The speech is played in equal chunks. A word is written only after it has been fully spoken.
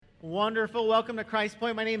Wonderful. Welcome to Christ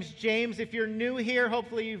Point. My name's James. If you're new here,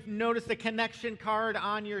 hopefully you've noticed the connection card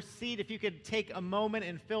on your seat. If you could take a moment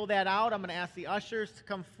and fill that out, I'm going to ask the ushers to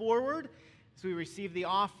come forward as we receive the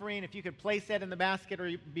offering. If you could place that in the basket,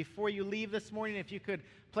 or before you leave this morning, if you could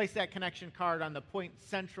place that connection card on the Point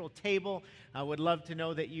Central table. I would love to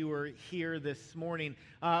know that you were here this morning.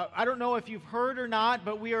 I don't know if you've heard or not,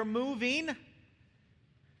 but we are moving.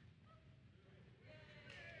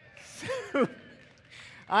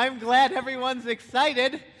 I'm glad everyone's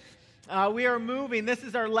excited. We are moving. This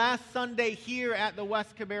is our last Sunday here at the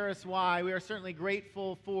West Cabarrus Y. We are certainly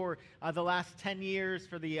grateful for the last 10 years,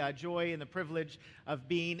 for the joy and the privilege of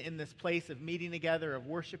being in this place, of meeting together, of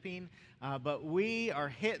worshiping. But we are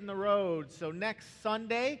hitting the road. So next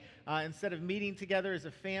Sunday, instead of meeting together as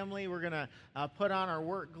a family, we're going to put on our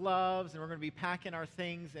work gloves, and we're going to be packing our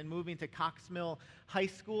things and moving to Cox Mill High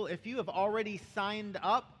School. If you have already signed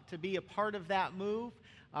up to be a part of that move,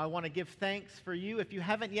 I want to give thanks for you. If you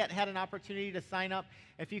haven't yet had an opportunity to sign up,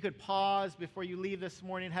 if you could pause before you leave this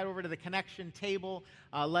morning, head over to the connection table.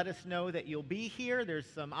 Let us know that you'll be here. There's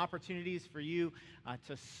some opportunities for you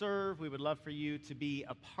to serve. We would love for you to be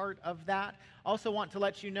a part of that. Also want to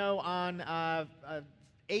let you know on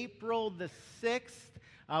April the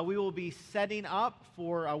 6th, we will be setting up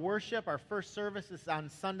for worship. Our first service is on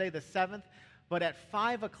Sunday the 7th, but at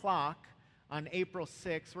 5 o'clock, on April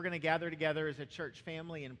 6th, we're going to gather together as a church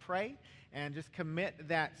family and pray and just commit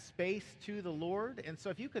that space to the Lord. And so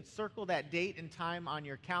if you could circle that date and time on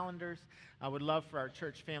your calendars, I would love for our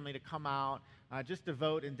church family to come out, just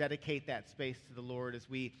devote and dedicate that space to the Lord as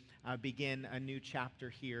we begin a new chapter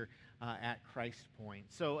here at Christ Point.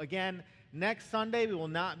 So again, next Sunday we will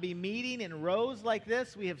not be meeting in rows like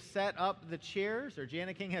this. We have set up the chairs, or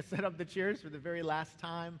Jana King has set up the chairs for the very last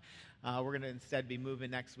time. We're going to instead be moving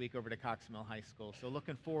next week over to Cox Mill High School. So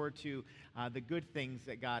looking forward to the good things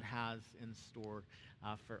that God has in store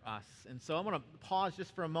for us. And so I'm going to pause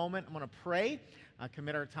just for a moment. I'm going to pray,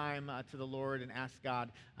 commit our time to the Lord, and ask God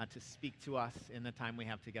to speak to us in the time we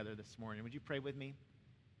have together this morning. Would you pray with me?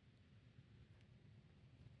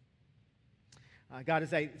 God,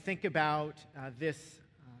 as I think about this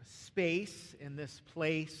space and this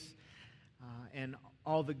place and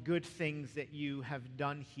all the good things that you have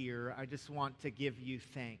done here, I just want to give you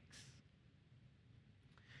thanks.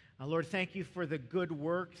 Lord, thank you for the good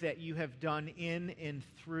work that you have done in and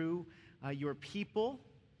through your people.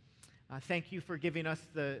 Thank you for giving us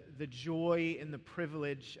the joy and the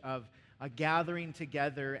privilege of gathering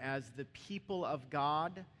together as the people of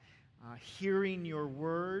God, hearing your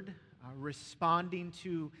word, responding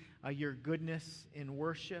to your goodness in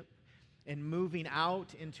worship, and moving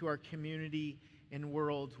out into our community and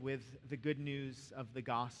world with the good news of the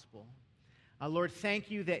gospel. Lord,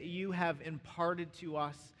 thank you that you have imparted to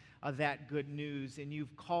us that good news, and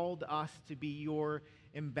you've called us to be your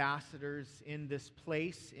ambassadors in this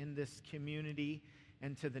place, in this community,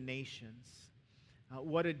 and to the nations.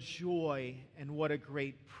 What a joy and what a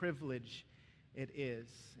great privilege it is,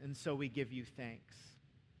 and so we give you thanks.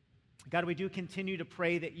 God, we do continue to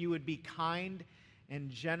pray that you would be kind and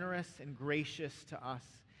generous and gracious to us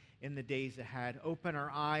in the days ahead. Open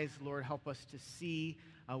our eyes, Lord. Help us to see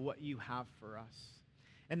what you have for us.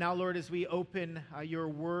 And now, Lord, as we open your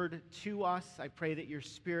word to us, I pray that your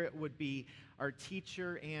Spirit would be our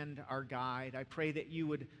teacher and our guide. I pray that you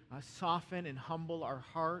would soften and humble our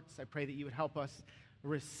hearts. I pray that you would help us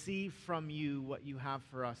receive from you what you have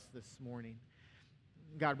for us this morning.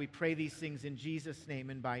 God, we pray these things in Jesus'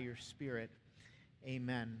 name and by your Spirit.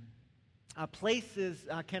 Amen. Places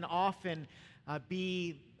can often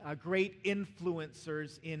be great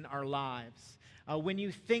influencers in our lives. When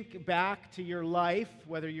you think back to your life,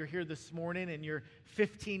 whether you're here this morning and you're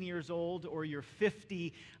 15 years old or you're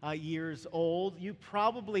 50 years old, you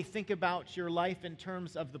probably think about your life in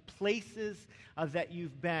terms of the places that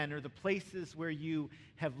you've been or the places where you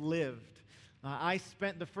have lived. I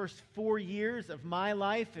spent the first 4 years of my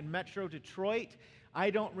life in Metro Detroit.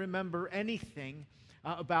 I don't remember anything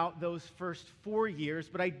about those first 4 years,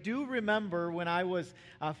 but I do remember when I was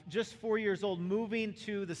just 4 years old moving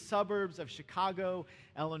to the suburbs of Chicago,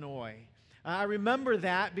 Illinois. I remember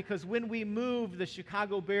that because when we moved, the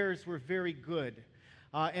Chicago Bears were very good.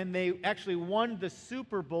 And they actually won the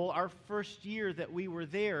Super Bowl our first year that we were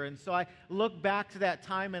there. And so I look back to that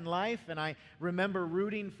time in life, and I remember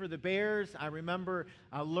rooting for the Bears. I remember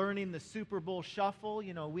learning the Super Bowl shuffle.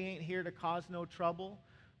 You know, we ain't here to cause no trouble.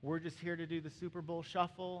 we're just here to do the Super Bowl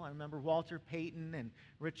shuffle. I remember Walter Payton and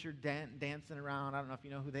Richard Dent dancing around. I don't know if you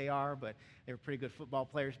know who they are, but they were pretty good football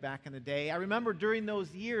players back in the day. I remember during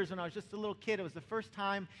those years when I was just a little kid, it was the first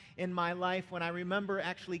time in my life when I remember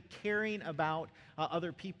actually caring about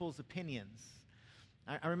other people's opinions.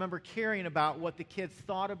 I remember caring about what the kids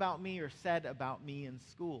thought about me or said about me in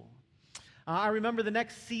school. I remember the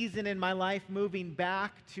next season in my life moving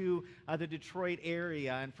back to the Detroit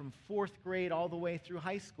area, and from 4th grade all the way through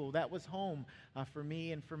high school, that was home for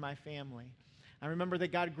me and for my family. I remember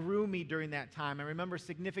that God grew me during that time. I remember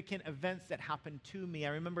significant events that happened to me. I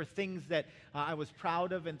remember things that I was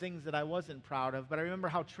proud of and things that I wasn't proud of, but I remember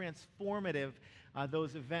how transformative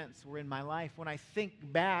those events were in my life. When I think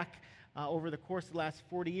back over the course of the last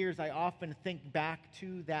 40 years, I often think back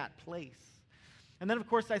to that place. And then, of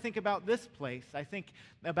course, I think about this place. I think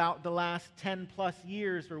about the last 10-plus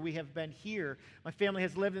years where we have been here. My family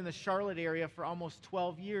has lived in the Charlotte area for almost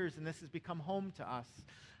 12 years, and this has become home to us.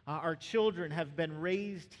 Our children have been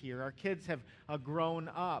raised here. Our kids have grown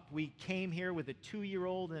up. We came here with a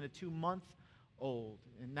 2-year-old and a 2-month-old,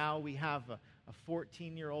 and now we have a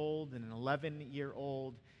 14-year-old and an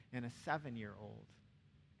 11-year-old and a 7-year-old.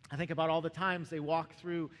 I think about all the times they walked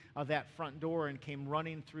through that front door and came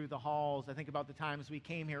running through the halls. I think about the times we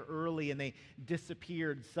came here early and they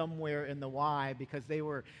disappeared somewhere in the Y because they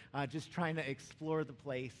were just trying to explore the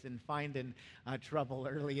place and finding trouble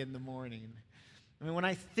early in the morning. I mean, when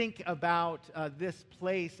I think about this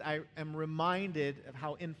place, I am reminded of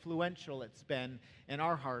how influential it's been in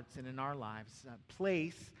our hearts and in our lives.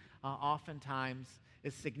 Place oftentimes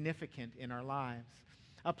is significant in our lives.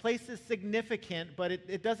 A place is significant, but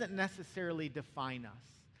it doesn't necessarily define us.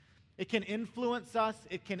 It can influence us,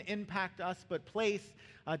 it can impact us, but place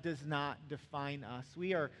does not define us.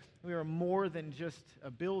 We are more than just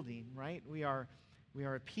a building, right? We are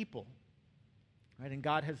a people, right? And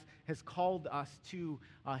God has called us to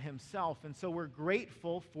Himself, and so we're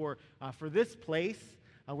grateful for this place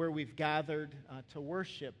where we've gathered to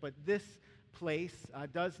worship. But this place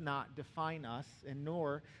does not define us, and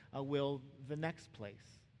nor will the next place.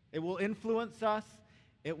 It will influence us.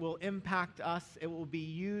 It will impact us. It will be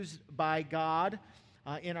used by God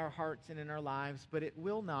in our hearts and in our lives, but it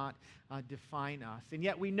will not define us. And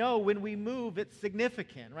yet we know when we move, it's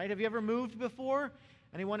significant, right? Have you ever moved before?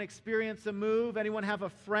 Anyone experience a move? Anyone have a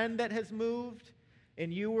friend that has moved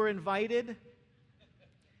and you were invited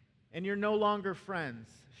and you're no longer friends?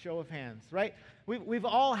 Show of hands, right? We've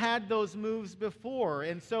all had those moves before.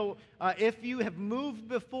 And so if you have moved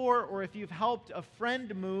before or if you've helped a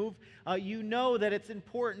friend move, you know that it's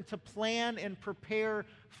important to plan and prepare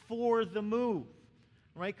for the move,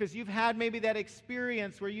 right? Because you've had maybe that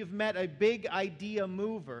experience where you've met a big idea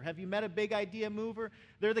mover. Have you met a big idea mover?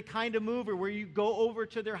 They're the kind of mover where you go over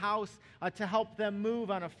to their house to help them move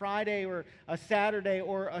on a Friday or a Saturday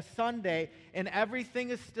or a Sunday, and everything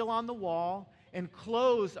is still on the wall, and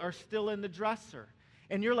clothes are still in the dresser.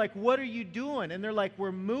 And you're like, what are you doing? And they're like,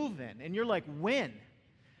 we're moving. And you're like, when?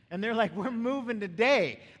 And they're like, we're moving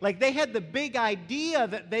today. Like they had the big idea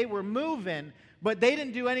that they were moving, but they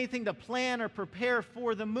didn't do anything to plan or prepare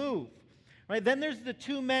for the move. Right? Then there's the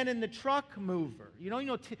 2 men in the truck mover.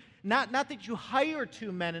 Not that you hire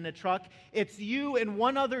 2 men in a truck. It's you and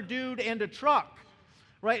one other dude and a truck.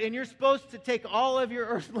 Right? And you're supposed to take all of your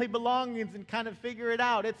earthly belongings and kind of figure it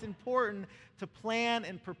out. It's important to plan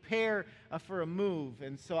and prepare for a move.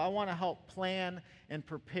 And so I want to help plan and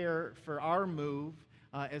prepare for our move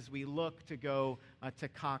as we look to go to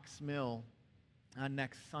Cox Mill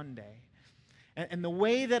next Sunday. And the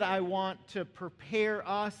way that I want to prepare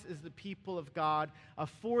us as the people of God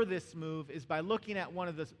for this move is by looking at one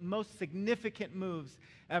of the most significant moves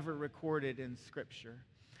ever recorded in Scripture.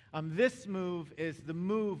 This move is the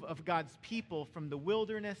move of God's people from the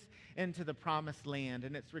wilderness into the promised land,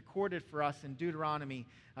 and it's recorded for us in Deuteronomy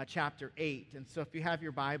chapter 8. And so if you have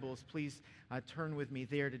your Bibles, please turn with me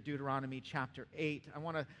there to Deuteronomy chapter 8. I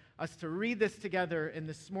want us to read this together, and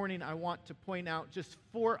this morning I want to point out just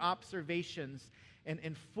 4 observations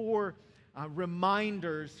and 4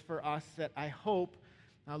 reminders for us that I hope,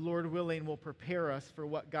 Lord willing, will prepare us for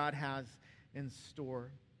what God has in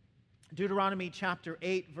store. Deuteronomy chapter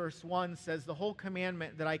 8, verse 1 says, "The whole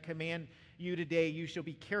commandment that I command you today, you shall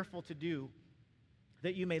be careful to do,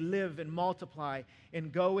 that you may live and multiply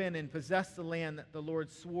and go in and possess the land that the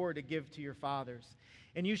Lord swore to give to your fathers.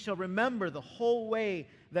 And you shall remember the whole way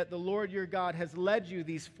that the Lord your God has led you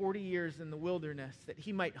these 40 years in the wilderness, that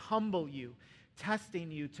He might humble you,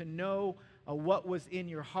 testing you to know what was in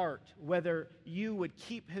your heart, whether you would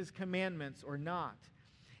keep His commandments or not.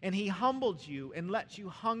 And He humbled you and let you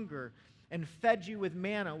hunger and fed you with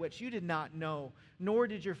manna, which you did not know, nor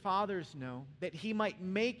did your fathers know, that he might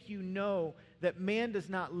make you know that man does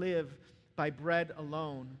not live by bread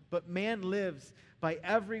alone, but man lives by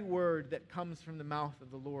every word that comes from the mouth of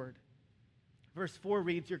the Lord. Verse 4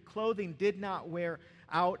 reads, your clothing did not wear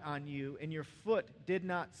out on you, and your foot did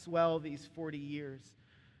not swell these 40 years.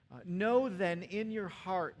 Know then in your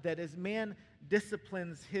heart that as man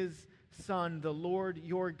disciplines his son, the Lord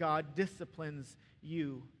your God disciplines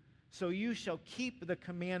you. So you shall keep the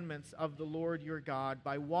commandments of the Lord your God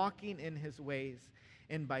by walking in his ways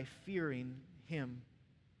and by fearing him.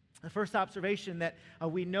 The first observation that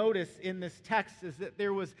we notice in this text is that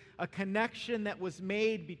there was a connection that was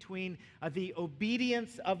made between the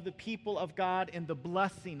obedience of the people of God and the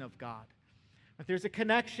blessing of God. But there's a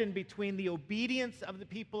connection between the obedience of the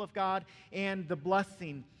people of God and the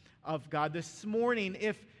blessing of God. This morning,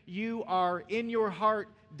 if you are in your heart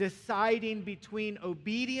deciding between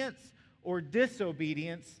obedience or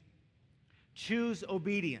disobedience, choose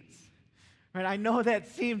obedience. Right? I know that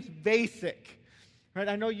seems basic. Right?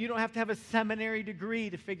 I know you don't have to have a seminary degree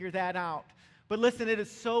to figure that out. But listen, it is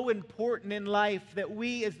so important in life that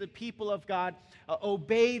we as the people of God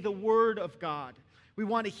obey the Word of God. We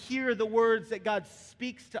want to hear the words that God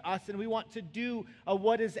speaks to us, and we want to do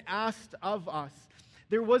what is asked of us.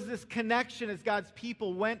 There was this connection as God's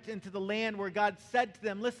people went into the land where God said to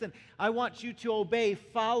them, listen, I want you to obey,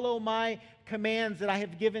 follow my commands that I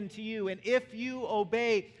have given to you. And if you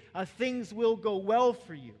obey, things will go well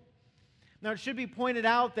for you. Now, it should be pointed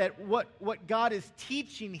out that what God is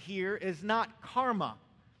teaching here is not karma.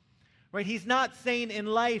 Right? He's not saying in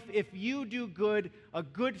life, if you do good,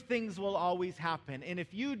 good things will always happen. And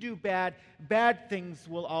if you do bad, bad things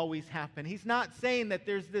will always happen. He's not saying that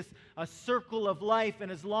there's this a circle of life,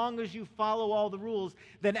 and as long as you follow all the rules,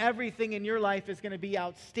 then everything in your life is going to be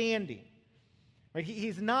outstanding. Right?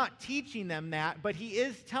 He's not teaching them that, but he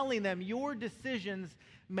is telling them your decisions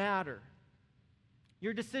matter.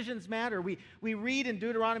 Your decisions matter. We read in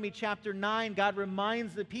Deuteronomy chapter 9, God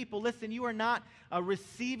reminds the people, listen, you are not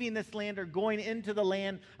receiving this land or going into the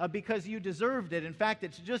land because you deserved it. In fact,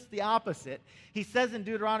 it's just the opposite. He says in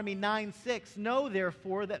Deuteronomy 9:6, know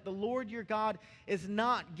therefore that the Lord your God is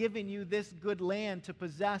not giving you this good land to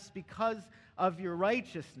possess because of your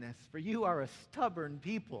righteousness, for you are a stubborn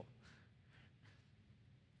people.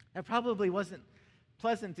 That probably wasn't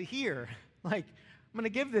pleasant to hear. Like, I'm going to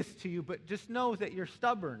give this to you, but just know that you're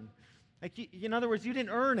stubborn. Like, in other words, you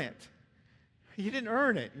didn't earn it. You didn't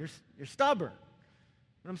earn it. You're stubborn.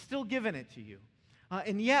 But I'm still giving it to you.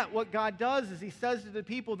 And yet, what God does is he says to the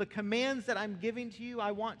people, the commands that I'm giving to you,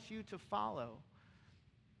 I want you to follow.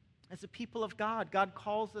 As a people of God, God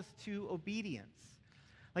calls us to obedience.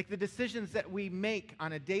 Like the decisions that we make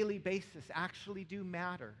on a daily basis actually do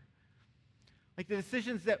matter. Like the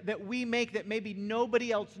decisions that we make that maybe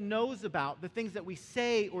nobody else knows about, the things that we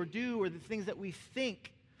say or do or the things that we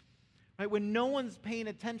think, right? When no one's paying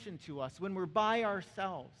attention to us, when we're by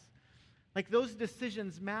ourselves, like those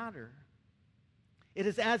decisions matter. It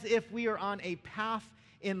is as if we are on a path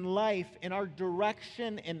in life, and our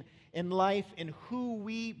direction in life and who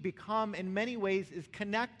we become in many ways is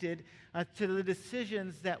connected to the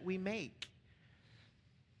decisions that we make.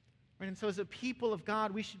 And so as a people of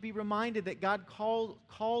God, we should be reminded that God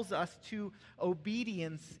calls us to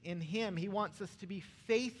obedience in him. He wants us to be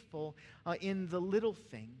faithful in the little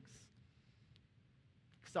things.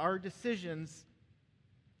 Because our decisions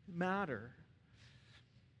matter.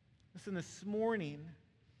 Listen, this morning,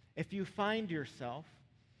 if you find yourself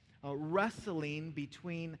wrestling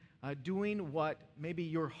between doing what maybe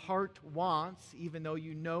your heart wants, even though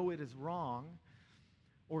you know it is wrong,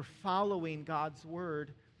 or following God's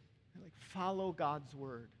word, like follow God's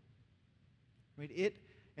word. Right? It,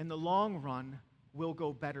 in the long run, will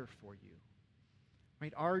go better for you.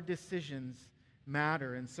 Right? Our decisions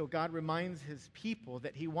matter. And so God reminds his people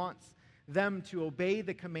that he wants them to obey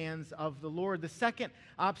the commands of the Lord. The second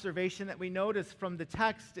observation that we notice from the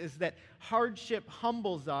text is that hardship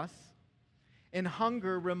humbles us and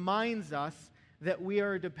hunger reminds us that we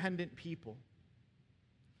are a dependent people.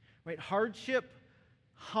 Right? Hardship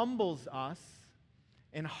humbles us,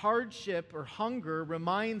 and hardship or hunger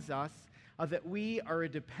reminds us that we are a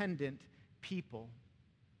dependent people.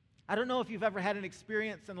 I don't know if you've ever had an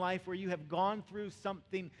experience in life where you have gone through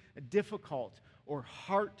something difficult or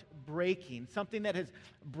heartbreaking, something that has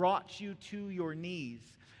brought you to your knees.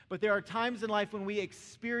 But there are times in life when we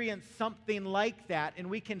experience something like that, and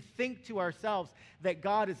we can think to ourselves that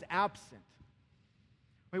God is absent,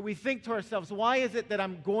 Right? We think to ourselves, why is it that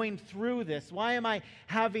I'm going through this? Why am I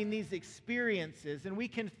having these experiences? And we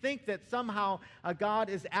can think that somehow God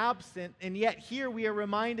is absent, and yet here we are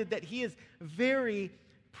reminded that He is very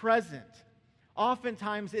present.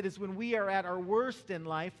 Oftentimes it is when we are at our worst in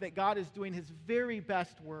life that God is doing His very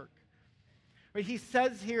best work. Right? He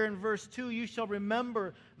says here in verse 2, you shall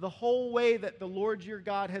remember the whole way that the Lord your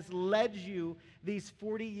God has led you these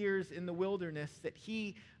 40 years in the wilderness, that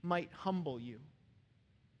He might humble you.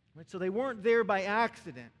 Right? So they weren't there by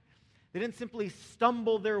accident. They didn't simply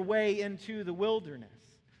stumble their way into the wilderness.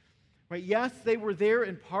 Right? Yes, they were there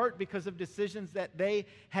in part because of decisions that they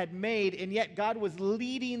had made, and yet God was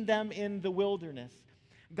leading them in the wilderness.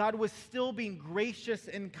 God was still being gracious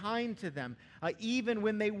and kind to them, even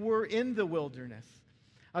when they were in the wilderness.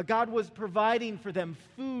 God was providing for them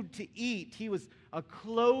food to eat. He was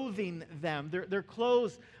clothing them. Their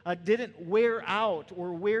clothes didn't wear out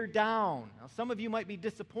or wear down. Now, some of you might be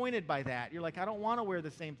disappointed by that. You're like, I don't want to wear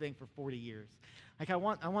the same thing for 40 years. Like, I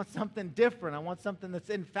want something different. I want something that's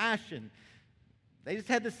in fashion. They just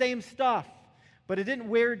had the same stuff, but it didn't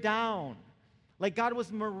wear down. Like God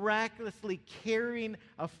was miraculously caring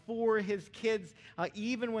for His kids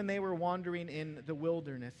even when they were wandering in the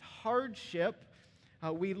wilderness. Hardship,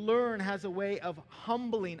 we learn, has a way of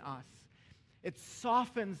humbling us. It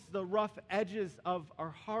softens the rough edges of our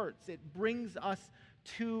hearts. It brings us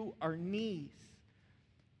to our knees.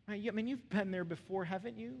 Right? I mean, you've been there before,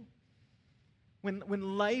 haven't you?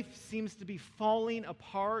 When life seems to be falling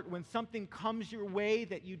apart, when something comes your way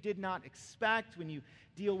that you did not expect, when you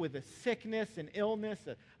deal with a sickness, an illness,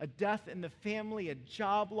 a death in the family, a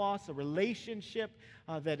job loss, a relationship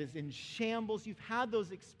that is in shambles, you've had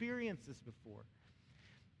those experiences before.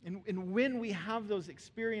 And when we have those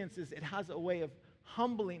experiences, it has a way of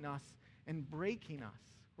humbling us and breaking us.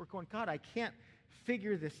 We're going, God, I can't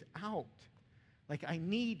figure this out. Like, I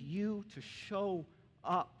need you to show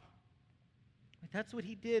up. That's what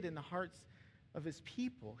He did in the hearts of His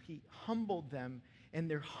people. He humbled them, and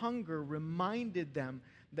their hunger reminded them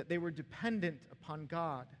that they were dependent upon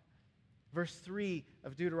God. Verse 3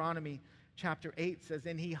 of Deuteronomy chapter 8 says,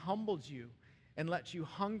 and He humbled you and let you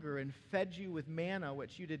hunger and fed you with manna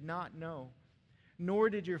which you did not know, nor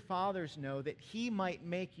did your fathers know, that He might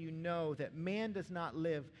make you know that man does not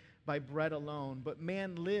live by bread alone, but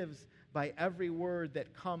man lives by every word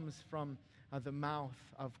that comes from the mouth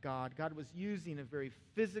of God. God was using a very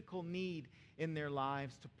physical need in their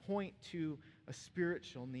lives to point to a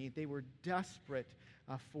spiritual need. They were desperate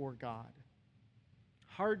for God.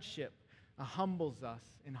 Hardship humbles us,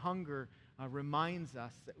 and hunger reminds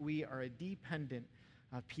us that we are a dependent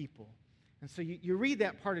people. And so you read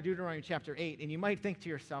that part of Deuteronomy chapter 8, and you might think to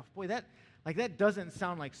yourself, boy, that doesn't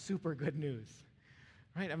sound like super good news.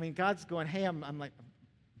 Right? I mean, God's going, hey, I'm like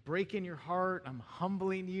breaking your heart. I'm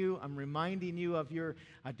humbling you. I'm reminding you of your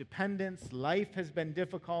dependence. Life has been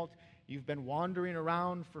difficult. You've been wandering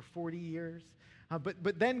around for 40 years.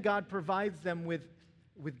 But then God provides them with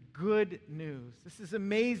good news. This is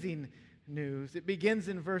amazing news. It begins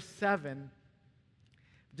in verse 7.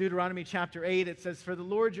 Deuteronomy chapter 8, it says, for the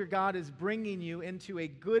Lord your God is bringing you into a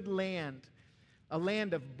good land, a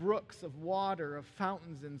land of brooks, of water, of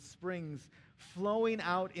fountains and springs, flowing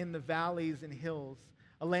out in the valleys and hills,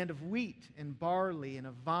 a land of wheat and barley and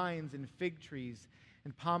of vines and fig trees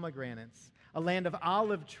and pomegranates, a land of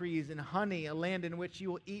olive trees and honey, a land in which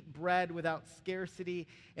you will eat bread without scarcity,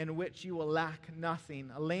 in which you will lack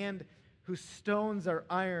nothing, a land whose stones are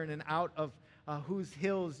iron and out of whose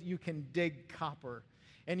hills you can dig copper.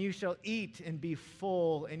 And you shall eat and be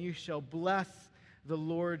full, and you shall bless the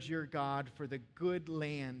Lord your God for the good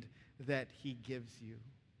land that He gives you.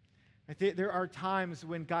 There are times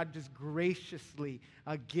when God just graciously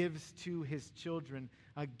gives to His children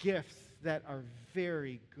gifts that are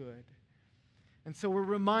very good. And so we're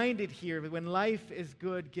reminded here that when life is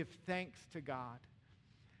good, give thanks to God.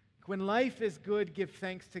 When life is good, give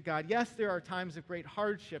thanks to God. Yes, there are times of great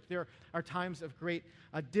hardship. There are times of great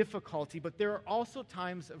difficulty, but there are also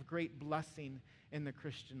times of great blessing in the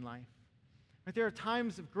Christian life. But there are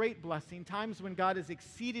times of great blessing, times when God is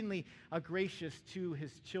exceedingly gracious to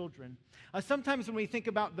His children. Sometimes when we think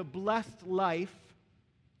about the blessed life,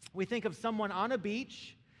 we think of someone on a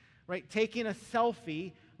beach, right, taking a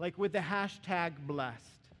selfie, like with the hashtag blessed.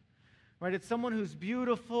 Right? It's someone who's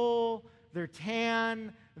beautiful, they're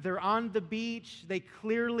tan, they're on the beach, they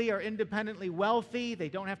clearly are independently wealthy, they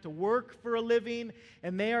don't have to work for a living,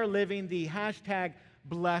 and they are living the hashtag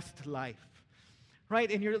blessed life. Right?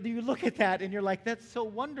 And you look at that and you're like, that's so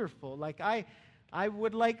wonderful. Like I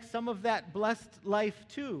would like some of that blessed life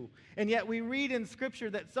too. And yet we read in Scripture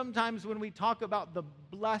that sometimes when we talk about the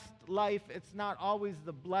blessed life, it's not always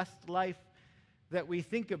the blessed life that we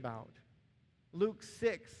think about. Luke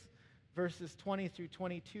 6, verses 20 through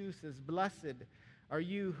 22 says, "Blessed are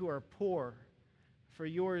you who are poor, for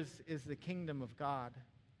yours is the kingdom of God.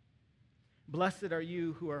 Blessed are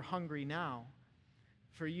you who are hungry now,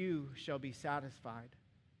 for you shall be satisfied.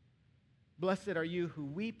 Blessed are you who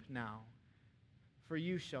weep now, for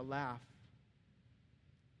you shall laugh.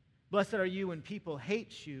 Blessed are you when people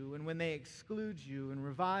hate you and when they exclude you and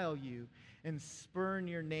revile you and spurn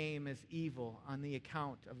your name as evil on the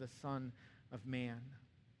account of the Son of Man."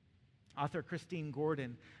 Author Christine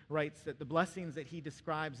Gordon writes that the blessings that he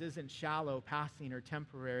describes isn't shallow, passing, or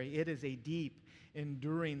temporary. It is a deep,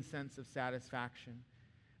 enduring sense of satisfaction.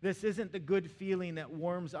 This isn't the good feeling that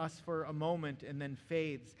warms us for a moment and then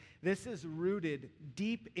fades. This is rooted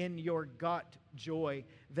deep in your gut joy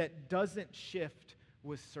that doesn't shift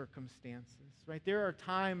with circumstances, right? There are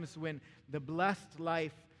times when the blessed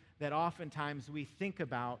life that oftentimes we think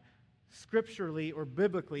about scripturally or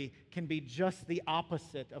biblically can be just the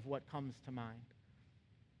opposite of what comes to mind.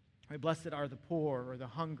 Right? Blessed are the poor or the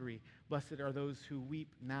hungry. Blessed are those who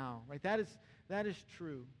weep now. Right? That is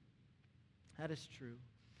true. That is true.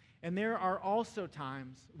 And there are also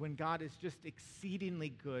times when God is just exceedingly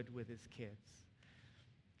good with his kids.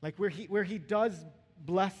 Like where he does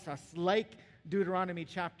bless us, like Deuteronomy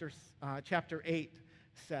chapter 8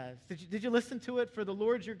 says. Did you listen to it? "For the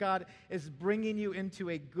Lord your God is bringing you into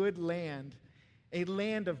a good land, a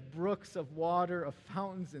land of brooks of water, of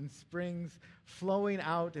fountains and springs, flowing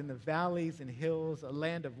out in the valleys and hills, a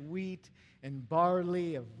land of wheat and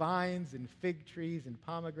barley, of vines and fig trees and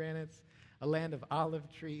pomegranates, a land of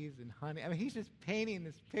olive trees and honey." I mean, he's just painting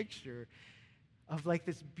this picture of like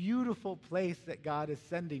this beautiful place that God is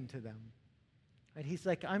sending to them. And he's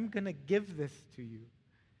like, "I'm going to give this to you.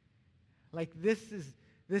 Like this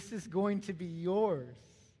is going to be yours."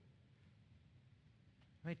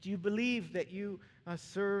 Right? Do you believe that you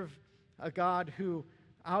serve a God who,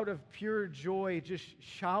 out of pure joy, just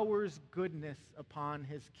showers goodness upon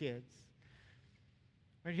his kids?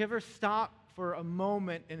 Right? Do you ever stop for a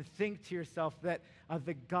moment and think to yourself that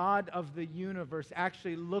the God of the universe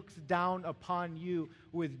actually looks down upon you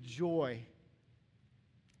with joy?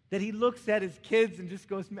 That he looks at his kids and just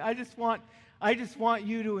goes, I just want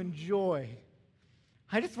you to enjoy.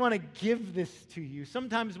 I just want to give this to you.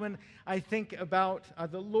 Sometimes when I think about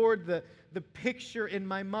the Lord, the picture in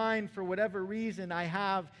my mind, for whatever reason I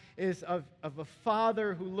have, is of a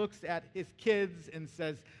father who looks at his kids and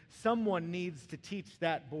says, someone needs to teach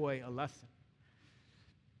that boy a lesson.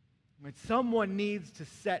 Right? Someone needs to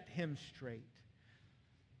set him straight.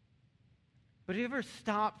 But have you ever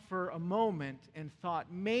stopped for a moment and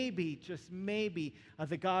thought, maybe, just maybe,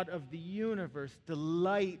 the God of the universe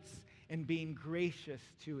delights in being gracious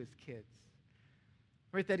to his kids?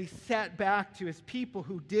 Right? That he sat back to his people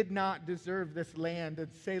who did not deserve this land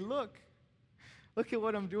and say, look at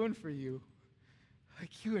what I'm doing for you.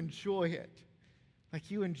 Like you enjoy it. Like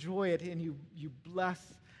you enjoy it and you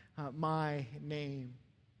bless my name.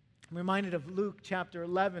 I'm reminded of Luke chapter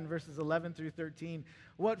 11, verses 11 through 13.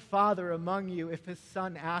 "What father among you, if his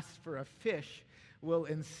son asks for a fish, will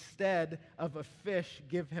instead of a fish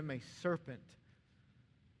give him a serpent?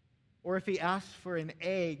 Or if he asks for an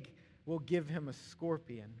egg, will give him a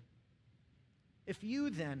scorpion? If you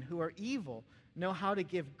then, who are evil, know how to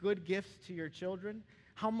give good gifts to your children,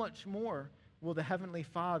 how much more will the Heavenly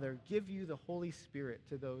Father give you the Holy Spirit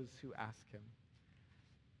to those who ask him?"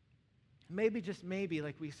 Maybe, just maybe,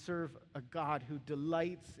 like we serve a God who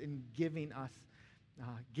delights in giving us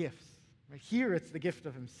gifts. Right? Here it's the gift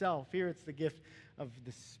of himself. Here it's the gift of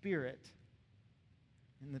the Spirit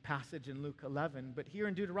in the passage in Luke 11. But here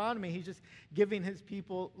in Deuteronomy, he's just giving his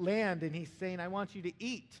people land, and he's saying, I want you to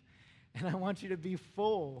eat, and I want you to be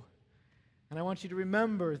full, and I want you to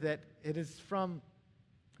remember that it is from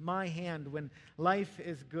my hand. When life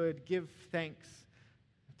is good, give thanks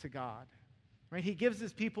to God. Right? He gives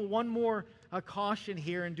his people one more caution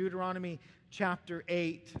here in Deuteronomy chapter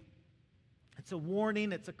 8. It's a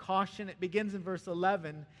warning, it's a caution. It begins in verse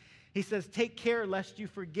 11. He says, "Take care lest you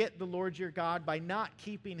forget the Lord your God by not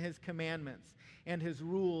keeping his commandments and his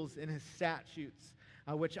rules and his statutes,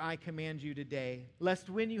 which I command you today. Lest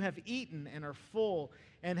when you have eaten and are full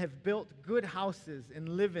and have built good houses and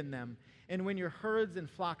live in them, and when your herds and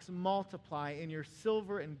flocks multiply, and your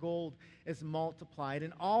silver and gold is multiplied,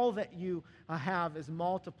 and all that you have is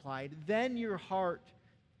multiplied, then your heart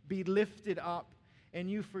be lifted up, and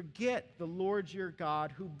you forget the Lord your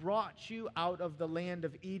God, who brought you out of the land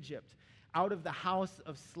of Egypt, out of the house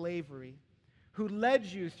of slavery. who led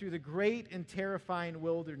you through the great and terrifying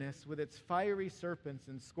wilderness with its fiery serpents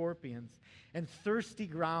and scorpions and thirsty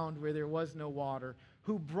ground where there was no water,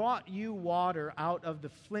 who brought you water out of the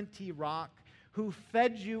flinty rock, who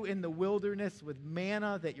fed you in the wilderness with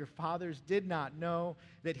manna that your fathers did not know,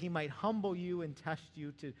 that he might humble you and test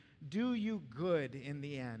you to do you good in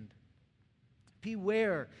the end.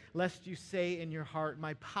 Beware lest you say in your heart,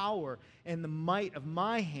 my power and the might of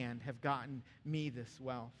my hand have gotten me this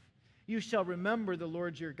wealth. You shall remember the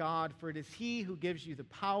Lord your God, for it is he who gives you the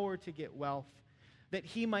power to get wealth, that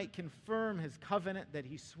he might confirm his covenant that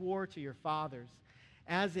he swore to your fathers,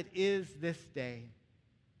 as it is this day.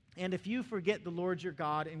 And if you forget the Lord your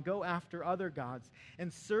God and go after other gods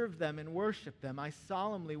and serve them and worship them, I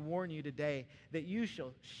solemnly warn you today that you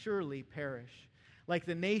shall surely perish. Like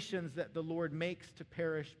the nations that the Lord makes to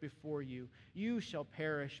perish before you, you shall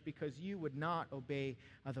perish because you would not obey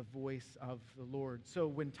the voice of the Lord. So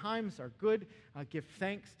when times are good, give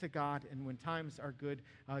thanks to God, and when times are good,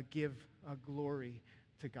 give glory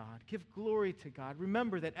to God. Give glory to God.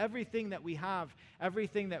 Remember that everything that we have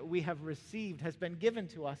received has been given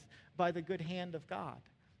to us by the good hand of God.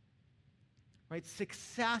 Right?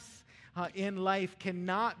 Success in life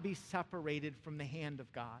cannot be separated from the hand of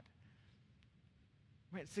God.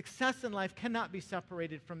 Right? Success in life cannot be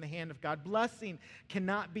separated from the hand of God. Blessing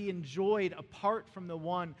cannot be enjoyed apart from the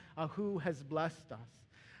one who has blessed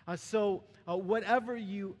us. So whatever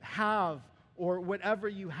you have or whatever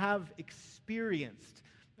you have experienced,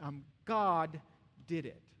 God did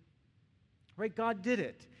it. Right? God did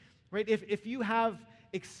it. Right? If you have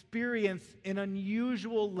experienced an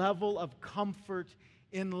unusual level of comfort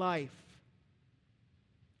in life,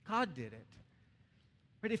 God did it.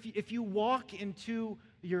 Right? If you walk into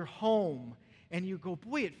your home and you go,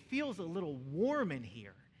 boy, it feels a little warm in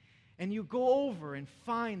here, and you go over and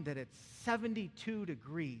find that it's 72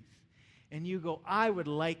 degrees, and you go, I would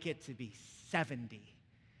like it to be 70.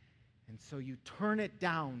 And so you turn it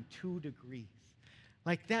down 2 degrees.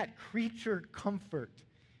 Like that creature comfort,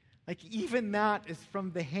 like even that is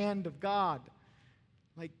from the hand of God.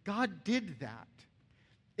 Like God did that.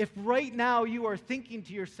 If right now you are thinking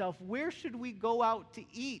to yourself, where should we go out to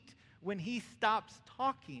eat when he stops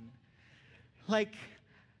talking? Like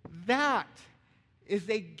that is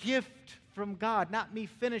a gift from God. Not me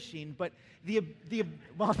finishing, but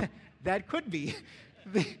well, that could be.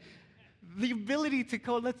 The ability to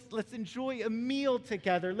go, let's enjoy a meal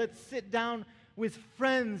together. Let's sit down with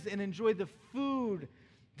friends and enjoy the food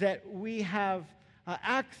that we have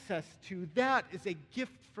access to. That is a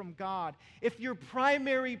gift from God. If your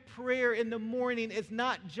primary prayer in the morning is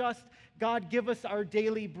not just, God, give us our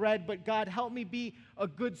daily bread, but God, help me be a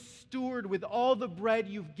good steward with all the bread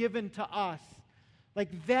you've given to us,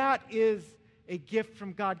 like that is a gift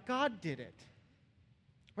from God. God did it.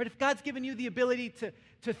 Right? If God's given you the ability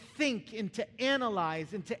to think and to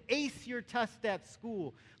analyze and to ace your test at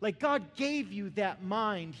school, like God gave you that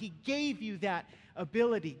mind. He gave you that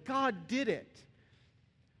ability. God did it.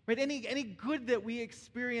 Right? Any good that we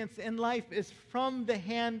experience in life is from the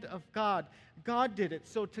hand of God. God did it.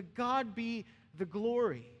 So to God be the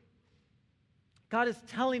glory. God is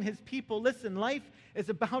telling his people, listen, life is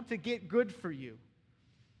about to get good for you.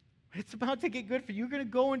 It's about to get good for you. You're going to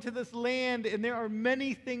go into this land, and there are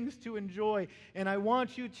many things to enjoy, and I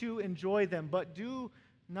want you to enjoy them. But do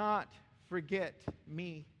not forget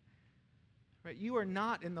me. Right? You are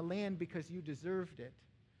not in the land because you deserved it.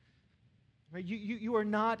 Right? You are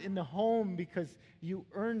not in the home because you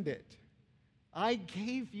earned it. I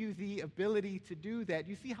gave you the ability to do that.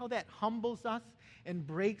 You see how that humbles us and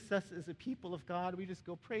breaks us as a people of God? We just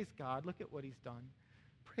go, praise God, look at what he's done.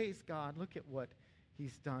 Praise God, look at what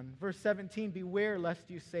he's done. Verse 17, beware lest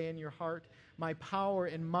you say in your heart, my power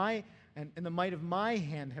and the might of my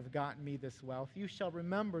hand have gotten me this wealth. You shall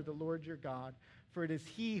remember the Lord your God, for it is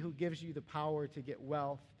he who gives you the power to get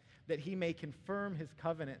wealth, that he may confirm his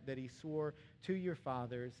covenant that he swore to your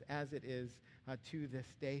fathers, as it is to this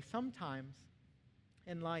day. Sometimes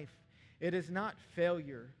in life, it is not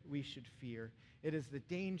failure we should fear. It is the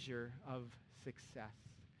danger of success.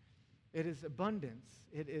 It is abundance.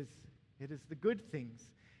 It is the good things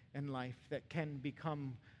in life that can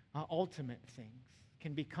become ultimate things,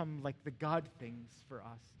 can become like the God things for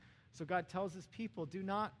us. So God tells his people, do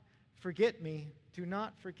not forget me. Do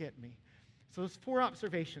not forget me. So those 4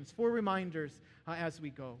 observations, 4 reminders as we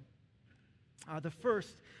go. The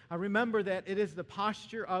first, remember that it is the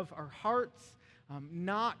posture of our hearts,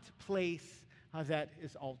 not place, that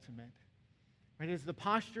is ultimate. Right? It is the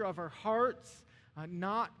posture of our hearts,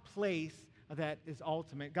 not place, that is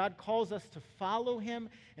ultimate. God calls us to follow him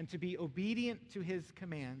and to be obedient to his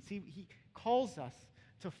commands. He calls us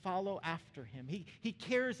to follow after him. He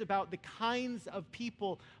cares about the kinds of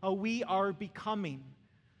people we are becoming.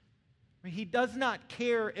 He does not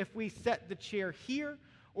care if we set the chair here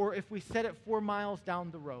or if we set it 4 miles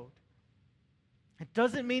down the road. It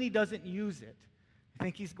doesn't mean he doesn't use it. I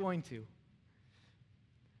think he's going to.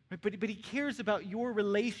 But he cares about your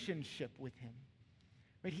relationship with him.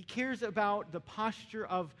 Right? He cares about the posture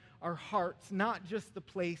of our hearts, not just the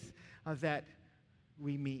place that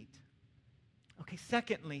we meet. Okay,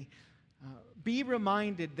 secondly, be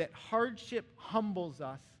reminded that hardship humbles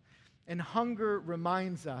us and hunger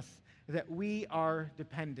reminds us that we are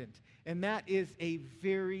dependent. And that is a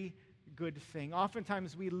very good thing.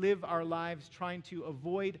 Oftentimes we live our lives trying to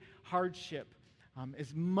avoid hardship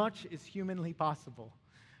as much as humanly possible.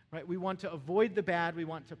 Right? We want to avoid the bad. We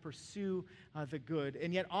want to pursue the good.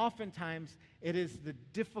 And yet oftentimes it is the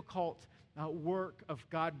difficult work of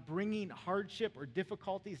God bringing hardship or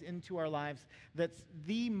difficulties into our lives that's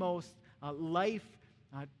the most life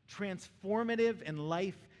transformative and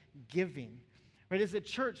life-giving. Right? As a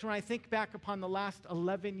church, when I think back upon the last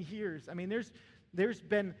 11 years, I mean, there's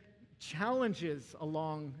been challenges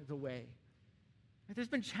along the way. There's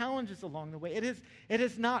been challenges along the way. It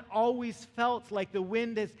has not always felt like the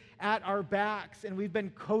wind is at our backs and we've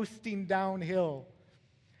been coasting downhill.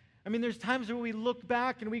 I mean, there's times where we look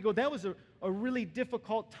back and we go, that was a really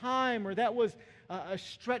difficult time, or that was a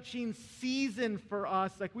stretching season for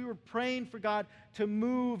us. Like we were praying for God to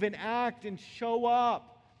move and act and show up.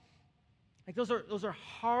 Like those are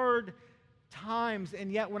hard times,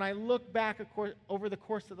 and yet when I look back over the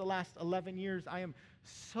course of the last 11 years, I am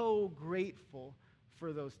so grateful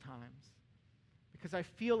for those times, because I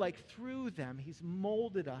feel like through them he's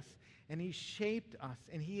molded us and he's shaped us,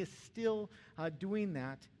 and he is still doing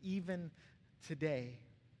that even today.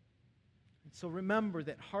 And so remember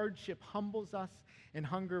that hardship humbles us and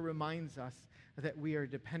hunger reminds us that we are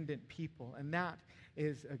dependent people, and that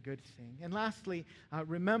is a good thing. And lastly,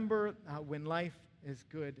 remember when life is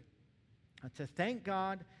good to thank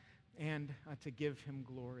God and to give him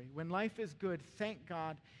glory. When life is good, thank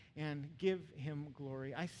God and give him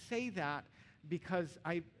glory. I say that because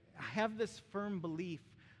I have this firm belief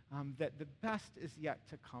that the best is yet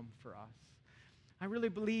to come for us. I really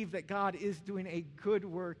believe that God is doing a good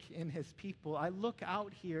work in his people. I look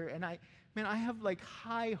out here and I have like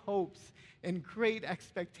high hopes and great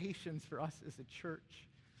expectations for us as a church.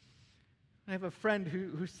 I have a friend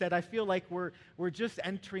who said, I feel like we're just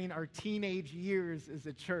entering our teenage years as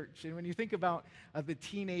a church. And when you think about the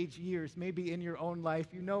teenage years, maybe in your own life,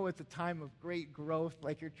 you know it's a time of great growth.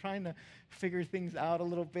 Like you're trying to figure things out a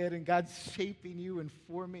little bit, and God's shaping you and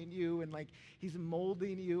forming you, and like he's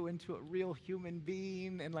molding you into a real human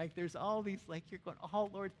being. And like there's all these, like you're going, oh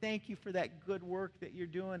Lord, thank you for that good work that you're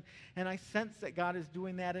doing. And I sense that God is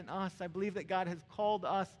doing that in us. I believe that God has called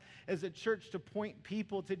us as a church to point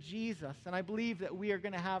people to Jesus. And I believe that we are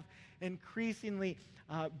going to have increasingly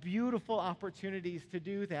beautiful opportunities to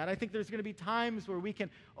do that. I think there's going to be times where we can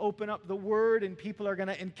open up the Word and people are going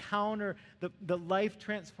to encounter the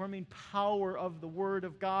life-transforming power of the Word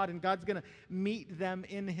of God, and God's going to meet them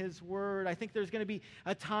in His Word. I think there's going to be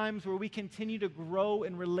times where we continue to grow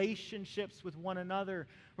in relationships with one another,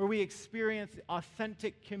 where we experience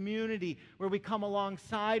authentic community, where we come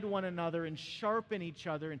alongside one another and sharpen each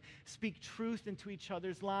other and speak truth into each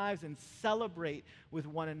other's lives and celebrate with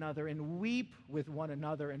one another and weep with one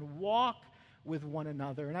another and walk with one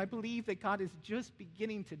another. And I believe that God is just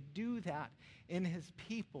beginning to do that in His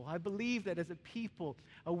people. I believe that as a people,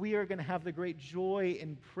 we are going to have the great joy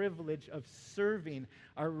and privilege of serving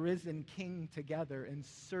our risen King together and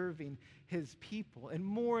serving His people. And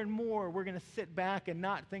more, we're going to sit back and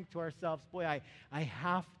not think to ourselves, boy, I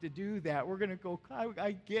have to do that. We're going to go,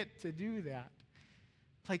 I get to do that.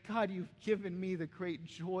 Like, God, you've given me the great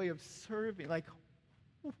joy of serving. Like,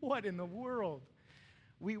 what in the world?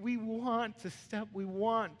 We want to step, we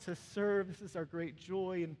want to serve. This is our great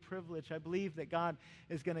joy and privilege. I believe that God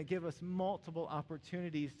is going to give us multiple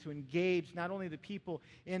opportunities to engage not only the people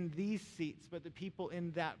in these seats, but the people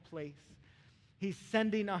in that place. He's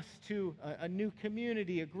sending us to a new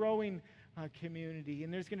community, a growing community,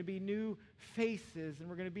 and there's going to be new faces, and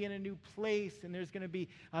we're going to be in a new place, and there's going to be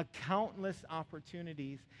countless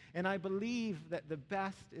opportunities. And I believe that the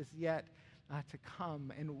best is yet to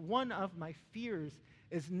come. And one of my fears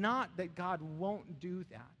is not that God won't do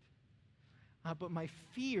that, but my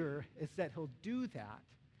fear is that He'll do that,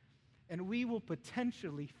 and we will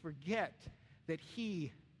potentially forget that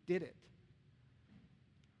He did it.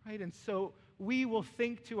 Right? And so we will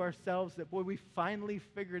think to ourselves that, boy, we finally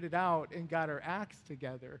figured it out and got our acts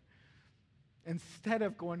together, instead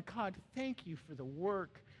of going, God, thank you for the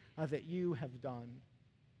work that you have done.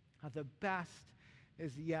 The best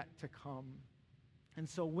is yet to come. And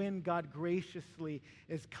so when God graciously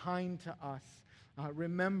is kind to us,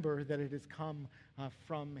 remember that it has come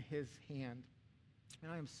from his hand.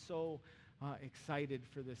 And I am so excited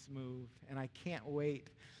for this move, and I can't wait.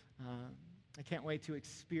 I can't wait to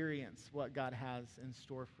experience what God has in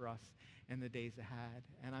store for us in the days ahead.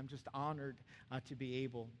 And I'm just honored to be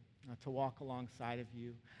able to walk alongside of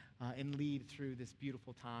you and lead through this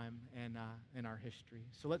beautiful time in our history.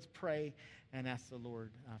 So let's pray and ask the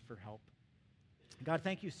Lord for help. God,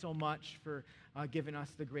 thank you so much for giving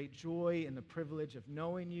us the great joy and the privilege of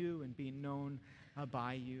knowing you and being known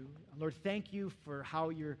by you. Lord, thank you for how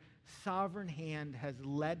your sovereign hand has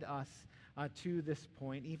led us to this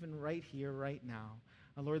point, even right here, right now.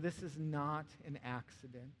 Lord, this is not an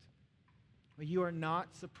accident. You are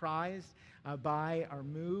not surprised by our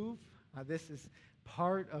move. This is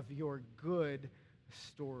part of your good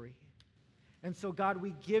story. And so, God,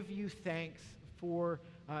 we give you thanks for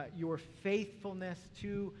your faithfulness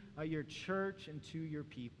to your church and to your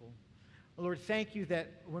people. Lord, thank you that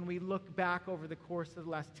when we look back over the course of the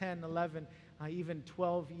last 10, 11, even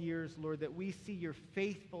 12 years, Lord, that we see your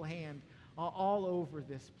faithful hand all over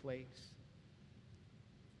this place.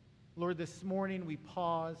 Lord, this morning we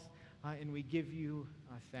pause and we give you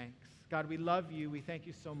thanks. God, we love you. We thank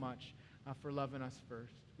you so much for loving us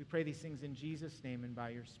first. We pray these things in Jesus' name and by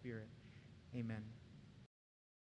your Spirit. Amen.